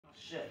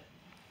shit.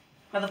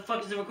 Why the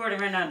fuck is it recording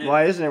right now, dude?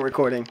 Why isn't it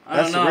recording?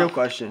 That's the real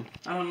question.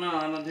 I don't know.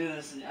 I don't do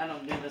this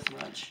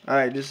much. All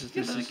right, this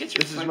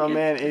is my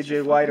man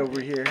AJ White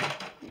over here.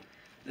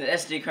 The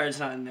SD card's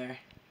not in there.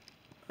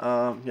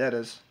 Yeah, it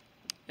is.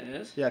 It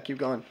is? Yeah, keep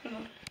going.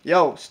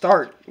 Yo,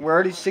 start. We're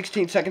already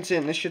 16 seconds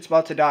in. This shit's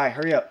about to die.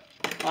 Hurry up.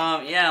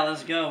 Yeah,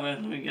 let's go.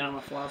 Let me get on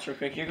my floss real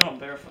quick. You're going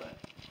barefoot.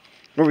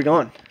 Where are we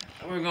going?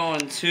 We're going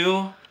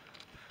to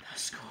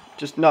school.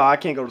 No, I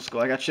can't go to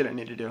school. I got shit I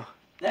need to do.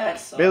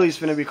 That sucks. Bailey's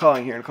finna be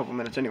calling here in a couple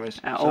minutes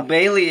anyways. Oh,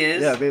 Bailey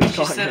is? Yeah, Bailey's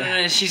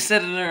calling. She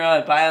said in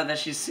her bio that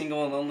she's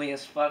single and lonely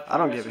as fuck. I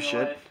don't give a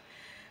shit.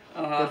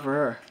 Good for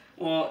her.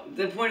 Well,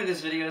 the point of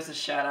this video is to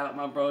shout out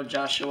my bro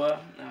Joshua.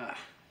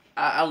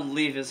 I'll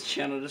leave his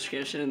channel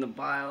description in the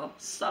bio.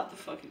 Stop the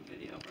fucking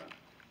video, bro.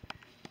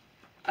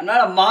 I'm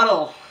not a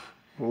model.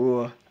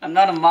 Ooh. I'm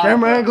not a model.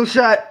 Camera angle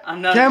shot.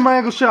 I'm not. Camera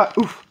angle shot.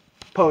 Oof.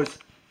 Pose.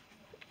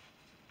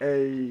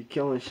 Hey,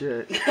 killing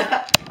shit.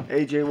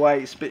 AJ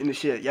White spitting the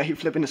shit. Yeah, he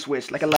flipping the switch like a